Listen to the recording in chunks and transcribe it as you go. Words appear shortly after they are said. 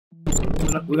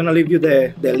we're gonna leave you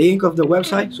the link of the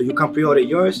website so you can pre-order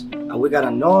yours. And we got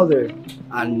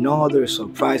another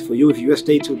surprise for you. If you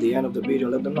stay to the end of the video,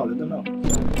 let them know.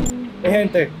 Hey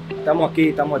gente, estamos aquí,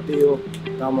 estamos activos,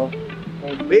 estamos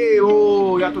en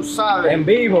vivo, ya tú sabes. En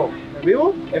vivo. ¿En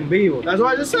vivo? En vivo. That's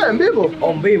what I just said, en vivo.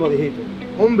 En vivo dijiste.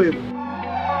 En vivo.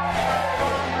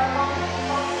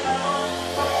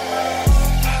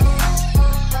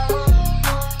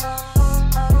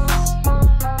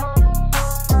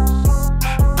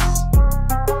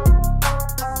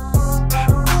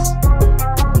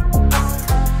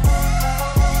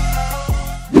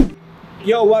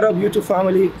 Yo, what up YouTube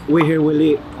family? We're here with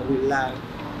Lit and we live.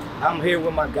 I'm here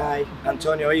with my guy,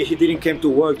 Antonio. He didn't come to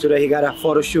work today. He got a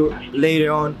photo shoot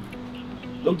later on.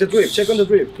 Look the drip, check on the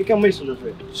drip. He can miss on the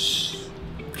drip.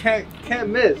 Can't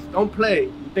miss. Don't play.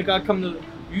 You think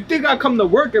I come to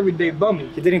work every day bummy?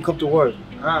 He didn't come to work.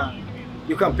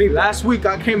 You can peep. Last week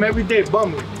I came every day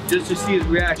bummy just to see his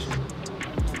reaction.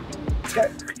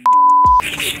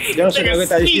 Yo no sé qué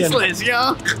está diciendo.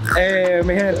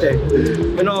 Mi gente,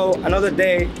 you know, another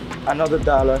day, another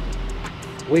dollar.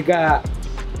 We got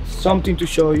something to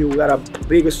show you. We got a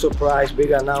big surprise,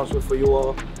 big announcement for you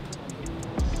all.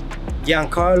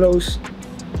 Giancarlos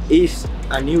is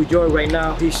in New York right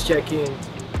now. He's checking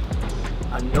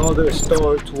another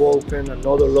store to open,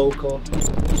 another local.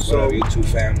 So YouTube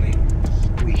family,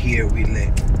 we here, we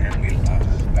lit, and we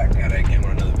back at it again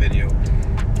with another video.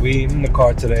 We in the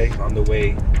car today on the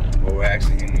way, but we're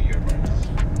actually in New York right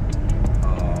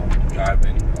now.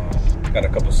 Driving. Got a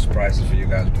couple surprises for you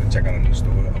guys. We're gonna check out a new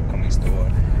store, upcoming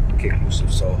store,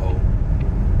 Kickclusive Soho.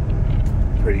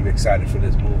 Pretty excited for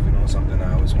this move. You know, something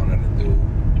I always wanted to do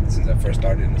since I first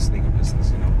started in the sneaker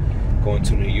business. You know, going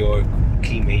to New York,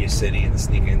 key major city in the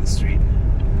sneaker industry.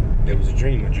 It was a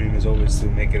dream. A dream is always to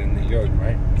make it in New York,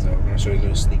 right? So I'm gonna show you a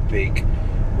little sneak peek.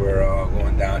 We're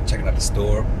going down, checking out the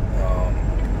store.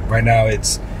 Right now,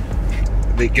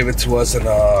 they give it to us in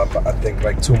I think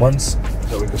like 2 months,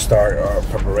 so we can start our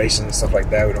preparation and stuff like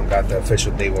that. We don't got the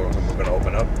official date when we're gonna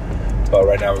open up, but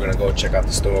right now we're gonna go check out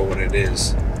the store, what it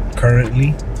is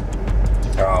currently.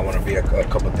 I want to be a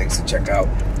couple things to check out.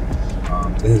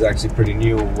 This is actually pretty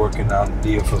new. We're working on the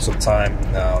deal for some time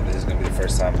now. This is gonna be the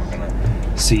first time we're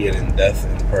gonna see it in depth,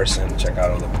 in person, check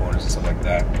out all the corners and stuff like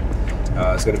that.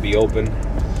 It's gonna be open.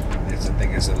 I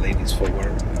think it's a ladies' footwear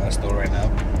store right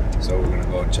now. So we're gonna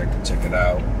go check it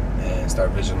out and start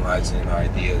visualizing our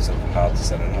ideas of how to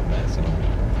set it up, man. So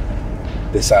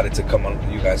decided to come on,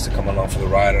 you guys to come along for the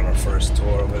ride on our first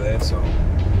tour over there. So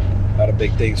a lot of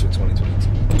big things for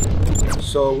 2022.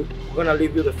 So we're gonna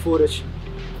leave you the footage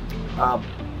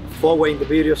forward in the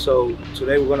video. So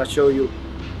today we're gonna show you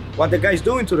what the guy's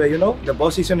doing today. You know, the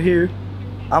boss isn't here.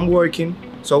 I'm working.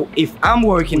 So if I'm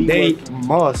working, they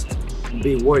must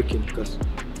be working because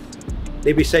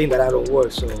they be saying that I don't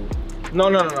work. So No,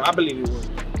 I believe you work.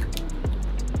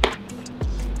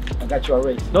 I got you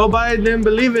already. Nobody didn't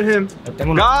believe in him.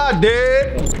 God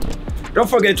did. Don't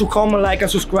forget to comment, like,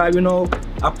 and subscribe. You know,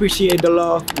 I appreciate the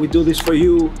love. We do this for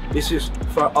you. This is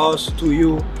for us to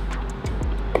you.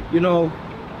 You know,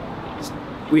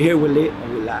 we're here with Lit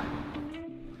and we live.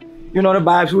 You know the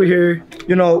vibes. We're here.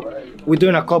 You know, we're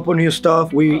doing a couple new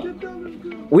stuff. We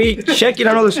checking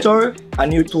another store,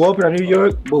 to open in New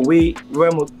York, but we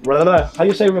how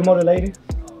you say remodelating?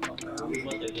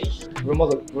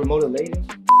 Remodelating.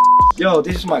 Yo,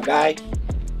 this is my guy.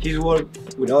 He's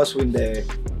worked with us with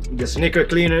the sneaker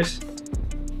cleaners.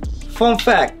 Fun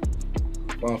fact.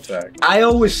 I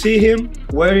always see him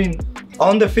wearing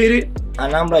Undefeated,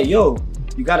 and I'm like, yo,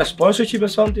 you got a sponsorship or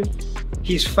something?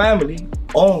 His family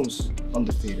owns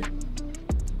Undefeated.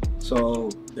 So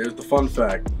there's the fun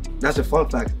fact. That's a fun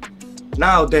fact.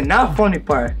 Now, the not funny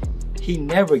part, he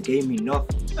never gave me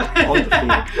nothing on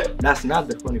the field. That's not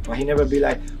the funny part. He never be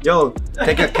like, yo,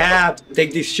 take a cap,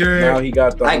 take this shirt. Now he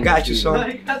got the I got you some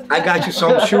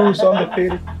shoes on the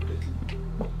field.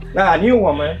 Nah, a new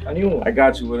one, man, a new one. I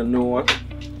got you with a new one.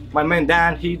 My man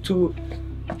Dan, he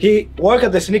worked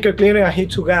at the sneaker cleaner and he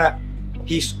got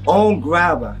his own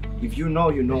grabber. If you know,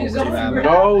 you know.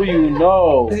 No, you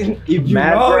know. If you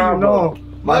know, you know.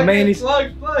 My man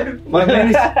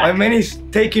is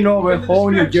taking over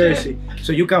whole New Jersey.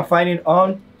 So you can find it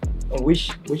on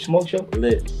which smoke shop?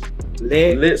 Lit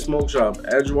Smoke Shop,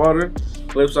 Edgewater,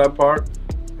 Cliffside Park,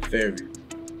 Fairview.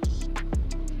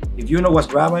 If you know what's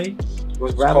grabber is?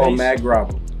 It's called Mad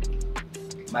Grabber.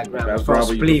 Mad Grabber. That's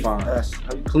grabber you can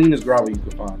find. Cleanest grabber you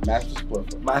can find. Master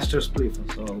Spliffer. Master Spliffer.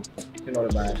 So you know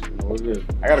the vibe. You know it is.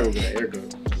 I gotta go get an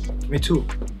haircut. Me too.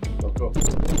 Let's go.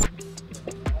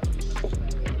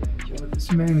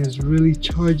 This man is really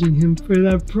charging him for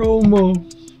that promo.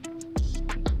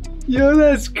 Yo,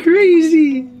 that's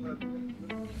crazy.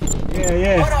 Yeah,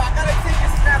 yeah. Hold on, I gotta take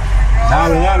a snap.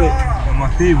 Dale, dale. Como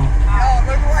activo. Yo,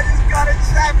 look who I just got in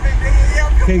traffic, nigga. Yo,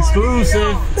 come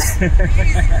Kickclusive. on,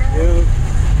 yo.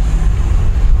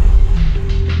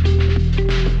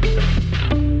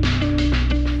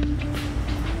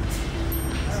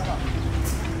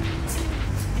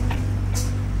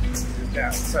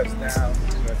 Down, touchdown. I'm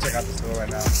gonna check out the store right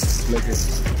now. Look at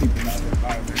people out there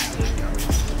buying this.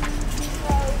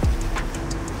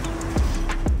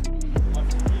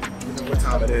 You know what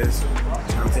time it is.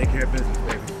 I'm taking care of business,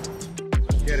 baby.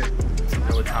 Let's get it. You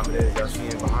know what time it is. Y'all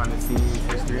seeing behind the scenes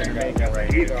history in the making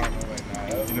right here.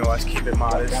 You know, us keep it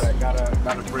modest.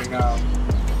 Gotta bring out.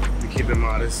 We keep it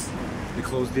modest. We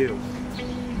close deals.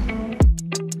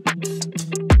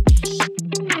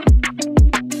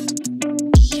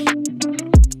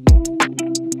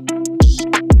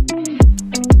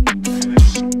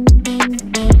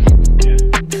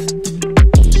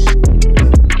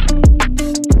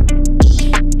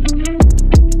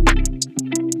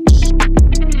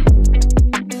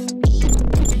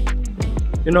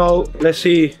 You know, let's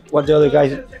see what the other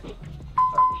guys.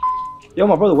 Yo,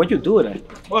 my brother, what you doing?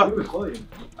 What?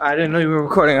 I didn't know you were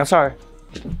recording. I'm sorry.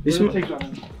 This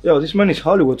yo, this man is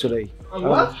Hollywood today.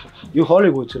 What? You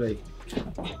Hollywood today.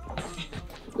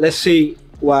 Let's see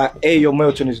what Ayo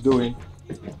Milton is doing.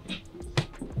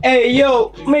 Hey,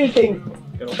 yo, Milton.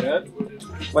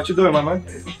 What you doing, my man?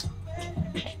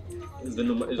 Is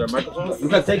our microphone? You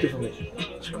can take it from me.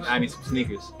 I'm adding some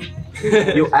sneakers.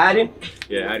 You adding?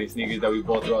 Yeah, adding sneakers that we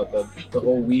bought throughout the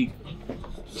whole week.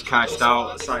 Just cashed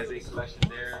out. Size 8 collection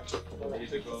there.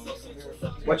 Days ago.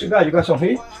 What you got? You got some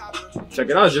here? Check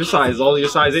it out. It's your size. All your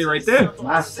size 8 right there.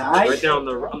 My size? Right there on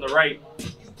the right.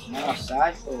 My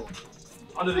size? Oh.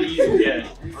 Under the Yeezys, yeah.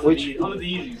 Which? Under the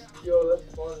Yeezys. Yo,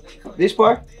 that's fun. This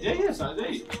part? Yeah, size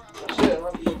 8. Shit,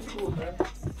 I'm cool, man.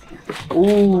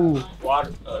 Ooh. Water.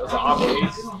 It's an Aqua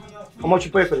Ace. How much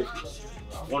you pay for this?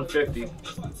 150.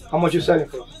 How much you selling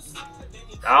for?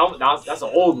 Now that's an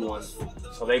old one.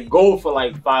 So they go for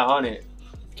like 500.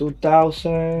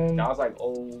 2000. That was like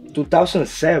old.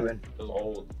 2007. It was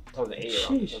old. 2008 Sheesh.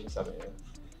 around 2007, yeah.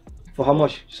 For how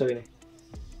much you selling it?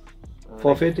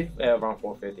 450? Yeah, around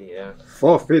 450, yeah.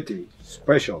 450.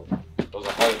 Special. Those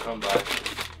are hard to come by.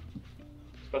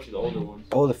 Especially the older ones.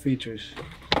 All the features.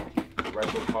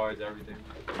 Retro cards, everything.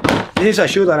 This is a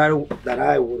shoe that I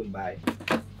wouldn't buy,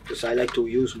 because I like to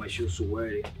use my shoes to wear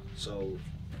it. So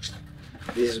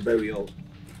this is very old.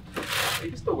 You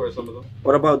can still wear some of them.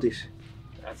 What about this?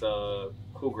 That's a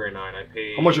cool grade 9. I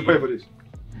paid. How much you pay for this?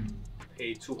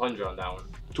 Paid 200 on that one.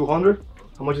 200?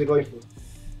 How much is it going for?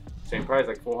 Same price,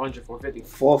 like 400, 450.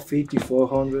 450,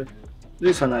 400.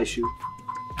 This is a nice shoe.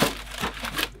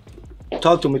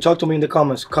 Talk to me in the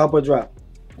comments. Copper drop.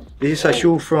 This is a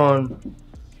shoe from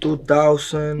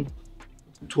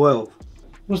 2012.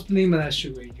 What's the name of that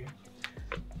shoe, Adrian?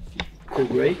 Cool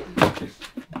grade.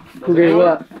 Cool grade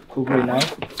what? Cool grade 9.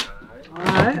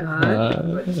 Alright.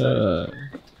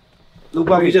 Look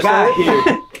what we just got said here.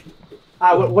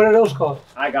 What are those called?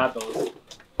 I got those.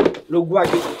 Look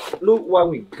what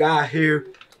we got here.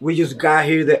 We just got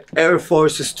here the Air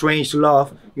Force Strange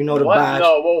Love. You know the What? badge.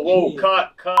 No, whoa,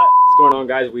 cut. What's going on,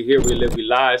 guys? We here, we live, we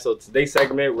live. So today's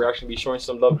segment, we're actually be showing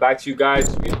some love back to you guys.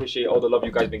 We appreciate all the love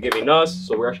you guys been giving us.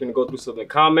 So we're actually gonna go through some of the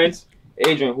comments.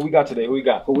 Adrian, who we got today? Who we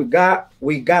got?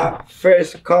 We got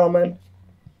first comment.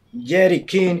 Jerry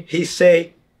King. He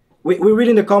say, we're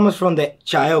reading the comments from the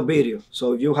child video.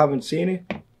 So if you haven't seen it,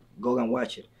 go and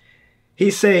watch it.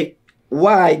 He say,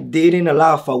 why didn't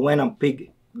Alafa went and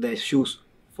pick the shoes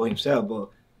for himself? But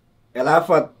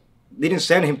Alafa didn't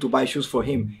send him to buy shoes for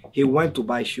him. He went to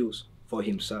buy shoes for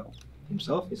himself.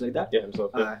 Himself? Is like that? Yeah,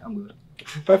 himself. Yeah. Alright, I'm good.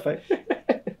 Perfect.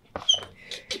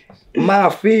 My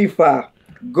FIFA,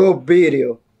 good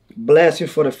video.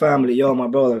 Blessings for the family. Yo, my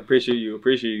brother. Appreciate you.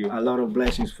 A lot of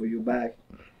blessings for you back.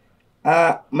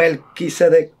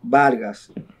 Melchizedek Vargas.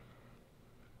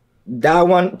 That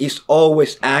one is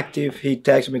always active. He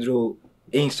texts me through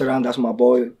Instagram. That's my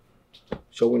boy.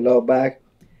 Showing love back.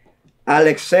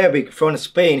 Alex Sevic from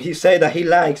Spain. He said that he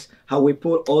likes how we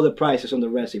put all the prices on the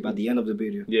recipe at the end of the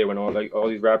video. Yeah, when all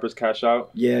these rappers cash out.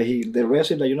 Yeah, the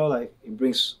recipe that, you know, like it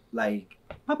brings like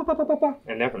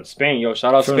And they're from Spain, yo.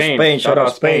 Shout out From Spain. Spain, shout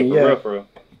out Spain, yeah. For real.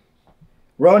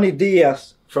 Ronnie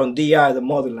Diaz from DR, the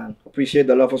motherland. Appreciate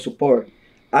the love and support.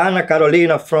 Ana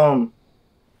Carolina from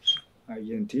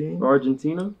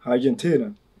Argentina.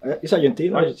 It's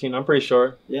Argentina. Argentina, I'm pretty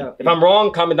sure. Yeah. If I'm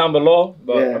wrong, comment down below,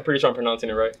 but Yeah. I'm pretty sure I'm pronouncing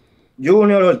it right.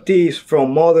 Junior Ortiz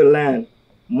from motherland.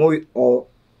 Muy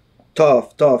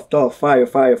tough. Fire.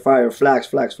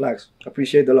 Flags.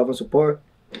 Appreciate the love and support.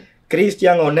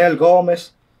 Christian Onel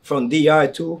Gomez from DR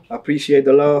too. Appreciate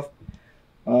the love.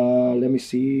 Let me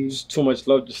see. It's too much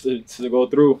love just to go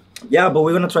through. Yeah, but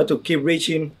we're gonna try to keep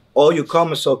reaching all your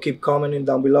comments, so keep commenting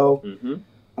down below.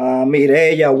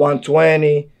 Mireya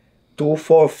 120,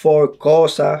 244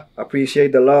 Cosa.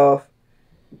 Appreciate the love.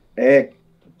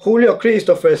 Julio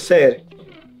Christopher said,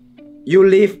 "You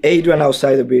leave Adrian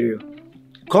outside the video."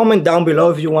 Comment down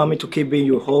below if you want me to keep being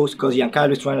your host, because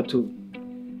Giancarlo is trying to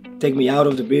take me out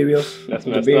of the videos. That's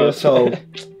messed up. So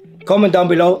comment down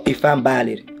below if I'm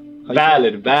valid.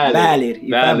 Valid.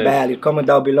 If I'm valid, comment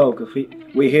down below, because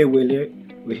we here, we lit,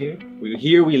 we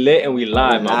lit, and we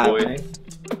live, my boy. Man.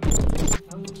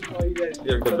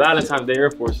 The Valentine's Day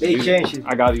Air Force. They changed it.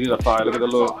 I got these are fire. Look at the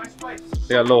little.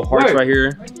 They got little hearts right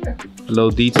here. Little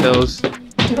details.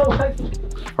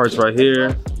 Hearts right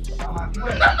here.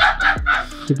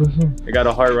 They got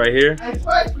a heart right here.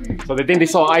 So they think they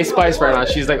saw Ice Spice right now.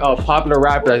 She's like a popular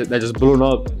rapper that just blew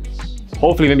up.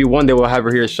 Hopefully, maybe one day we'll have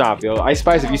her here shop, yo. Ice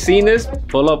Spice, if you seen this,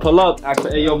 pull up. Ask for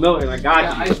Ayo Milton, I got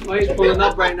you. Ice Spice pulling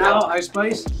up right now. Ice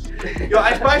Spice. Yo,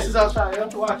 Ice Spice is outside. You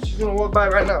have to watch. She's gonna walk by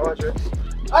right now. Watch her.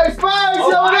 Ice Spice, yo,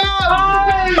 what up?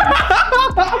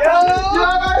 Yo,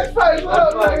 Ice Spice, what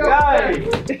up, my guy?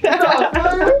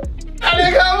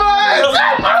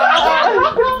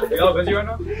 Yo, busy right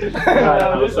now?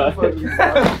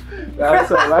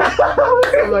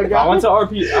 I went to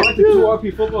two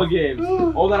RP football games.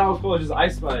 All that I was called was just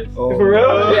Ice Spice. Oh. For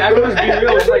real? Yeah, everyone's being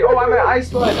real. It's like, oh, I'm at Ice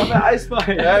Spice.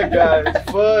 That guy's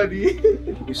funny.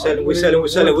 We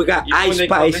selling. We got Ice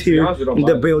Spice here in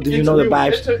the building. You know the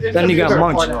vibes. That nigga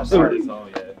munch.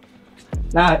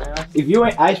 Nah, if you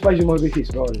ain't Ice Spice, you must be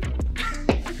his brother.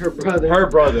 Her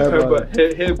brother.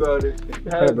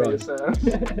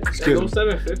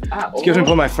 Excuse me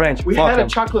for my French. We had a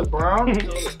chocolate brown.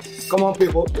 Come on,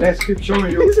 people. Let's keep showing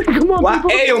you. Come on, what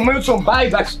Ayo Milton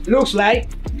buybacks looks like.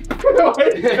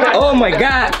 Oh my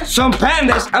God, some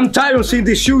pandas. I'm tired of seeing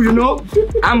this shoe, you know?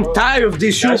 I'm tired of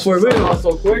this shoe for real.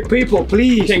 So quick. People,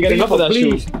 please. Can't get enough of that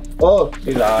shoe. Oh,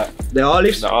 These are the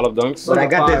olives. the olive dunks. But I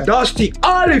got the dusty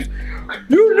olives.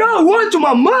 You know what to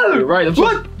my mother? You're right.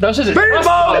 What? That shit's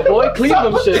Bimbo! boy. Clean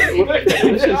them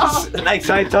shit. Like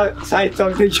side talk.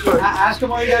 Ask him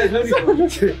where you got his hoodie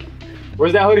from.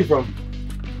 Where's that hoodie from?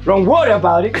 Don't worry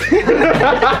about it.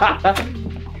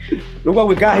 Look what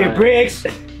we got here. Bricks.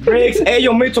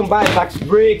 Ayo Milton buybacks.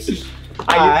 Bricks.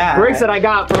 Bricks that I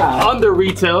got from under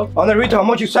retail. On the retail, how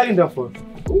much you selling them for?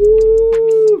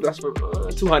 Ooh, that's for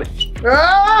 200.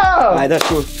 Ah! That's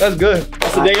good. That's good.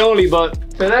 That's a day only, but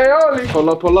Today only. pull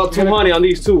up. 200 on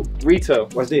these two retail.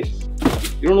 What's this?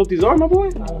 You don't know what these are, my boy?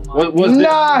 What's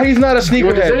Nah, he's not a this? You know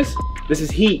what sneakerhead. this is? This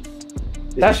is heat.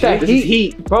 That's that This heat. is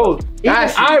heat. Bro,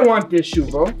 That's I want this shoe,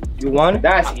 bro. You want it?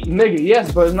 That's heat. Nigga,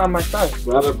 yes, but it's not my style.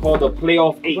 Well, they're called the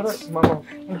playoff What eights. up, mama?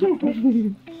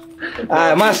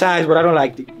 My size, but I don't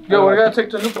like it. Yo, we gotta take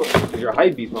to Newport. You're a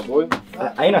hype beast, my boy.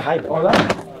 I ain't a hype. Oh,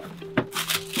 that?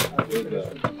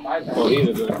 Oh, these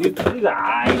are good. These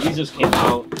are aight. These just came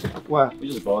out. What? We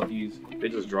just bought these. They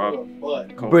just dropped a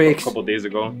Bricks. couple days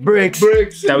ago. Bricks.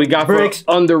 That we got Bricks.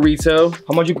 for under retail.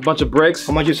 How much you? A bunch of bricks.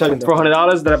 How much you selling them? For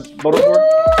 $100 that I bought them for.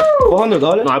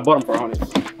 $400? No, I bought them for 100.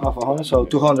 Oh, for 100, so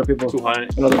 200 people.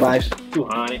 200. Another buys.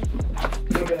 200.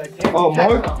 Oh,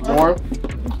 more?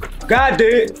 God,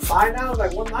 dude. Buy now is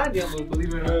like 190, I'm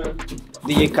believe it or not.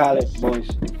 DJ Khaled, boys.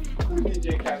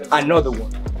 Another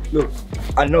one. Look,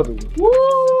 another one.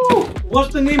 Woo!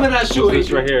 What's the name of that shoe?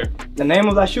 This right here. The name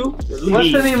of that shoe?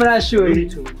 What's the name of that shoe?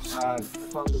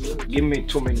 Give me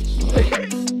 2 minutes.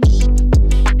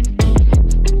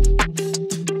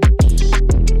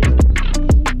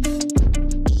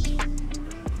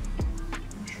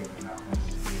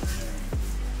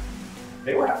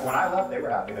 When I left, they were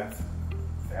happy there.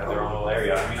 They had their own little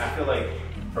area. I mean, I feel like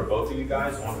for both of you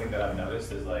guys, one thing that I've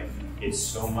noticed is like it's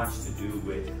so much to do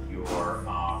with your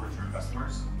return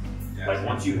customers. Yeah, like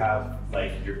once you have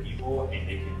like your people and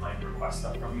they can like request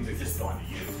stuff from you, they're just going to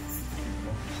you.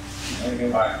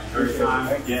 Okay. All right, first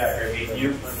time, yeah, great meeting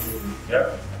you.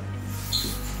 Yep.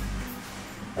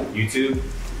 YouTube,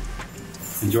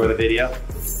 enjoy the video.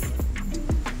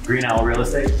 Green Owl Real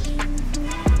Estate.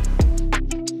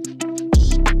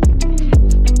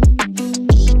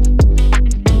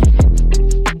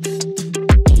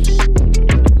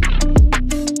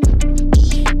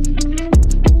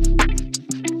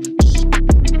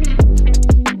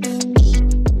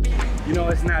 You know,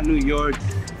 it's not New York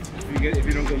if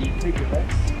you don't get your ticket, right?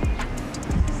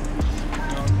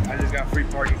 I just got free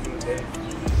parking for the day.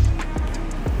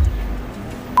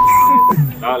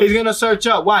 He's gonna search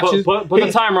up. Watch. Put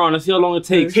the timer on. Let's see how long it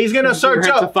takes. He's gonna search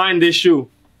to up. find this shoe.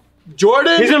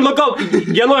 Jordan? He's gonna look up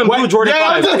yellow and blue Jordan Yeah,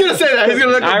 I 5. was just gonna say that. He's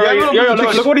gonna look All at right, yellow.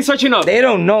 yo, look what he's searching up. They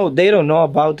don't know. They don't know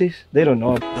about this. They don't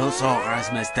know.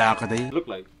 Look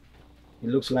like. It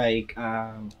looks like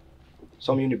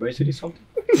some university something.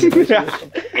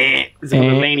 It's on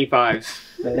the Laney 5s.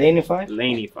 The Laney 5?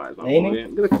 Laney 5s, my Laney? boy.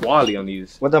 Look at the quality on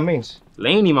these. What that means?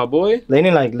 Laney, my boy.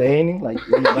 Laney like shit.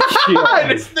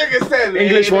 This nigga said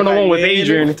English 101 with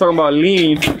Adrian. He's talking about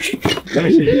lean. Let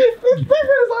me see. This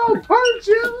nigga's all punch,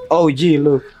 yo. OG,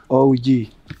 look. OG.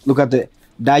 Look at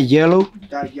that yellow.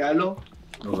 That yellow.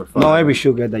 No, every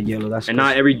shoe get that yellow. That's And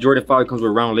not every Jordan 5 comes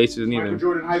with round laces neither.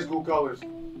 Jordan high school colors.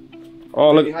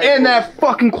 Oh, look. And that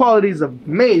fucking quality is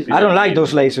amazing. I don't like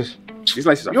those laces. These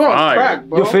laces are You're on fire. crack,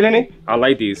 bro. You feeling it? I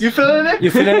like these. You feeling it? You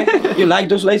feeling it? You like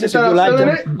those laces? If Shut you up, like feeling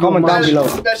them, it? comment down below.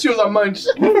 That shit was a munch.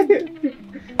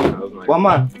 That was nice. One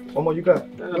more. One more you got.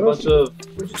 A bunch of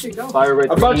fire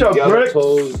red A bunch tees, of yellow bricks.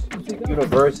 toes,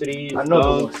 universities,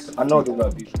 Another one. dunks. Another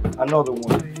one. Another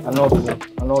one. Another one.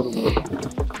 Another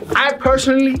one. I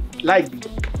personally like these.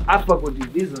 I fuck with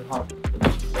these. These are hot.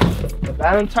 The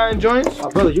Valentine joints? My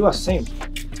brother, you are simp.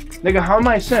 Nigga, how am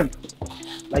I simp?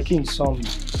 Like in some.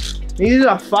 These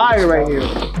are fire right here.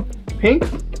 Pink?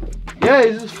 Yeah,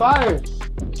 this is fire.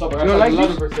 You don't like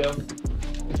these?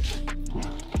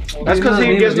 That's because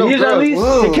he gets no These are girls.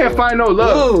 these? He can't find no love.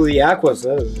 Oh, the aquas.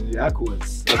 The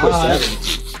aquas.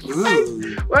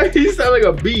 Why he sound like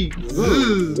a bee?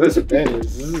 That's a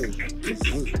penis.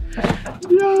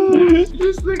 Yo, this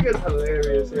nigga's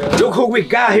hilarious, yo. Look who we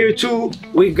got here too.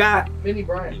 We got. Mini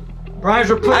Brian. Brian's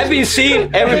replacement. I've been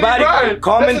seeing everybody That's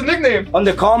comment his nickname. on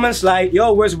the comments like,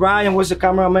 yo, where's Brian? Where's the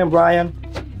cameraman Brian?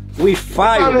 We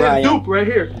fire Found his Brian. dupe right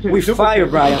here. We fire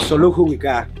Brian. So look who we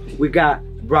got. We got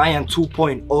Brian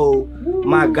 2.0,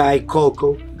 my guy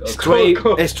Coco.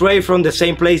 Straight from the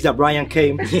same place that Brian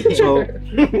came. So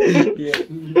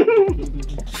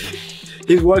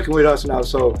he's working with us now.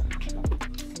 So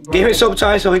give him some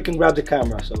time so he can grab the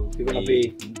camera. So you're gonna be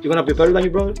better than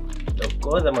your brother? Of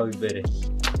course I'm gonna be better.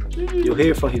 You'll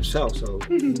hear from himself, so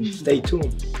stay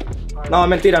tuned. No,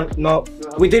 mentira, no.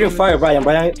 We didn't fire Brian.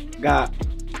 Brian got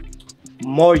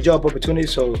more job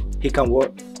opportunities so he can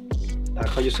work. Like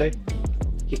how you say?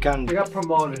 He can. He got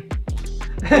promoted.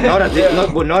 Not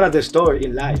at the store,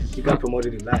 in life. He got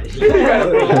promoted in life.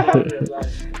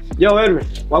 Yo, Edwin,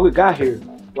 what we got here?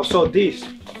 What's all this?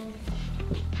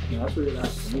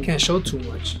 Can't show too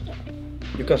much.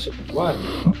 You can say, what?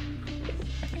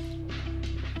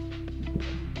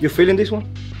 You feeling this one?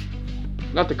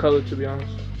 Not the color, to be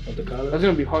honest. Not the color? That's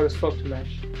gonna be hard as fuck to match.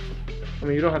 I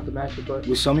mean, you don't have to match it, but.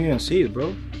 With some UNCs,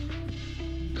 bro.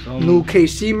 New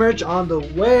KC merch on the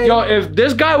way. Yo, if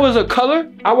this guy was a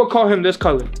color, I would call him this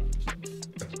color.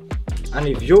 And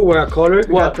if you were a color,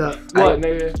 What? got What,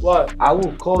 nigga? What? I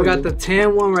will call We you. got the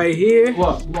tan one right here.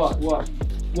 What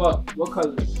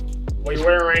color? What you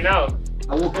wearing right now?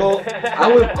 I will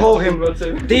call him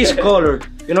this color.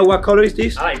 You know what color is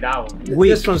this? I like that one.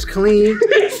 Weak. This one's clean.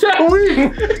 He said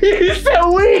weak. He said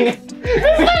weak.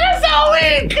 This nigga so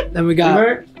weak. Then we You got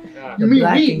heard? the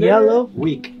black and yellow.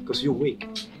 Weak, because you're weak.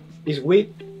 It's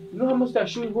weak. You know how much that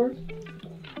shoe is worth?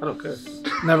 I don't care.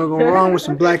 Never go wrong with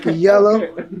some black and yellow.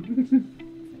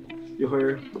 You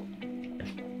heard?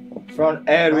 From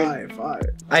Edwin. Fire,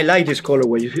 fire. I like this color.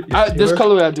 Where you This heard?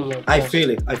 color I do like. I feel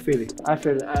it. I feel it. I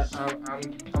feel it.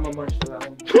 I'm a munch for that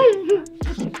one.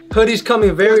 Hoodies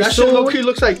coming very That shit soon. low key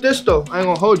looks like this though. I ain't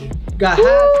gonna hold you. Got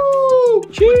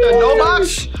hats. With the no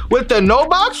box. With the no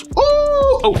box.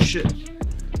 Ooh. Oh shit.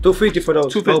 $250 for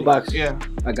those. 250. No bucks. Yeah.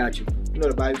 I got you. You know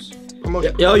the vibes.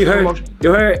 Promotion. Yo, you heard? Promotion.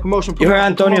 You heard? Promotion. You heard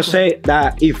Antonio say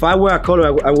that if I wear a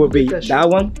color, I would be that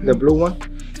one, the blue one.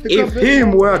 If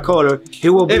him wear a color, he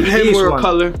will be If him this were a one.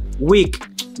 color. Weak.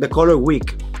 The color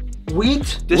weak.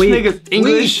 Wheat. This Weak. nigga's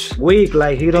English. Weak,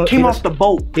 like he don't. Came he off does- the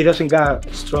boat. He doesn't got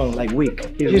strong, like weak.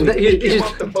 He's weak.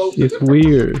 It's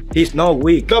weird. He's not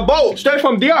weak. The boat. Straight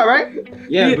from DR, right?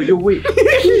 Yeah, but you're weak.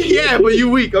 Yeah, but you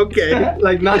weak. Okay.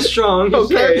 Like not strong.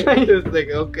 Okay. This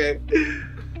nigga. Okay.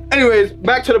 Anyways,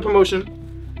 back to the promotion.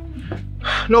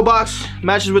 No box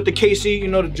matches with the KC. You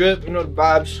know the drip. You know the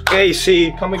vibes.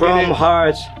 AC, Come and get Chrome it.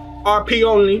 Hearts. RP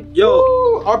only. Yo.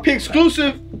 Woo, RP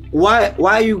exclusive.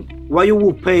 Why you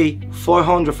will pay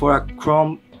 $400 for a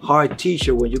Chrome Heart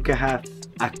t-shirt when you can have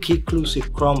a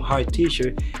Kickclusive Chrome Heart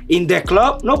t-shirt in the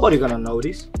club? Nobody gonna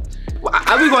notice.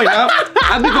 I'll be going out.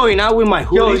 I'll be going out with my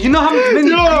hoodie. Yo, you know how many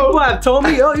people have told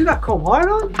me, yo, you got Chrome Heart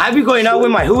on? I'll be going out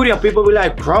with my hoodie and people be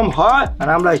like, Chrome Heart?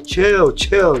 And I'm like, chill.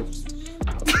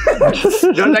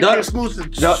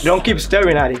 Don't keep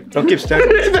staring at it. Don't keep staring.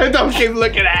 Don't keep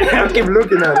looking at it. Don't keep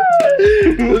looking at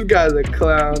it. This guy's a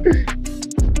clown.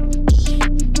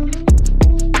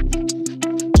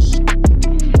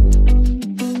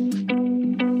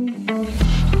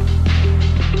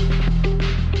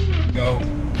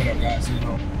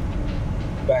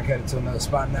 headed to another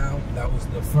spot now. That was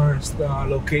the first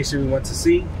location we went to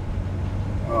see.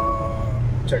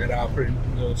 Check it out, pretty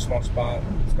little small spot.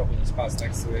 There's a couple of spots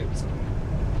next to it. So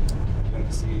we're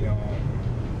gonna see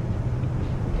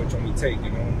which one we take.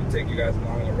 You know, we take you guys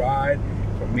along a ride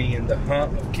from me and the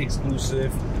hunt of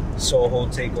Kickclusive Soho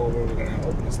takeover. We're gonna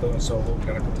open the store in Soho. We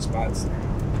got a couple of spots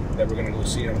that we're gonna go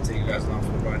see. I'm gonna take you guys along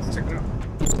for the ride to check it out.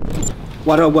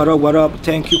 What up, what up, what up?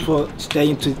 Thank you for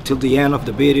staying till the end of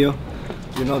the video.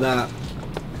 You know that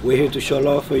we're here to show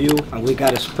love for you, and we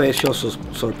got a special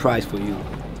surprise for you.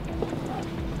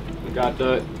 We got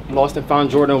the Lost and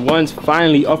Found Jordan 1s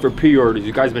finally up for pre-orders.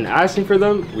 You guys been asking for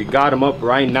them. We got them up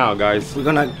right now, guys. We're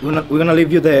gonna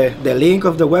leave you the link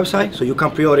of the website so you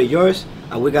can pre-order yours,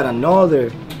 and we got another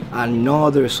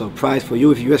surprise for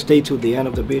you. If you stay to the end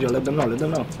of the video, let them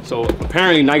know. So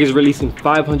apparently Nike's releasing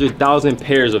 500,000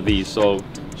 pairs of these, so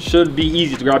should be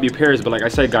easy to grab your pairs. But like I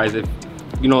said, guys, if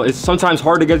you know, it's sometimes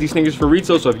hard to get these things for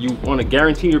retail, so if you want to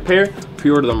guarantee your pair,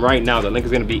 pre-order them right now. The link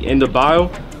is going to be in the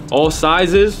bio. All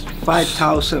sizes,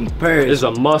 5,000 pairs. This is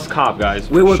a must cop,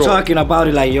 guys. We were talking about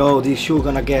it like, yo, this shoe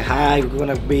gonna get high, we're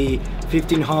gonna be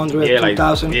 1,500, yeah,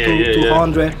 2,000, like,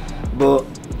 200, but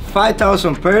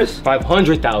 5,000 pairs?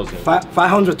 500,000.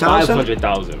 500,000?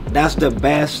 500,000. That's the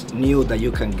best new that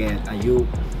you can get, and you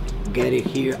get it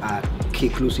here at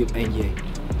Kickclusive NJ.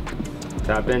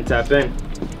 Tap in, tap in.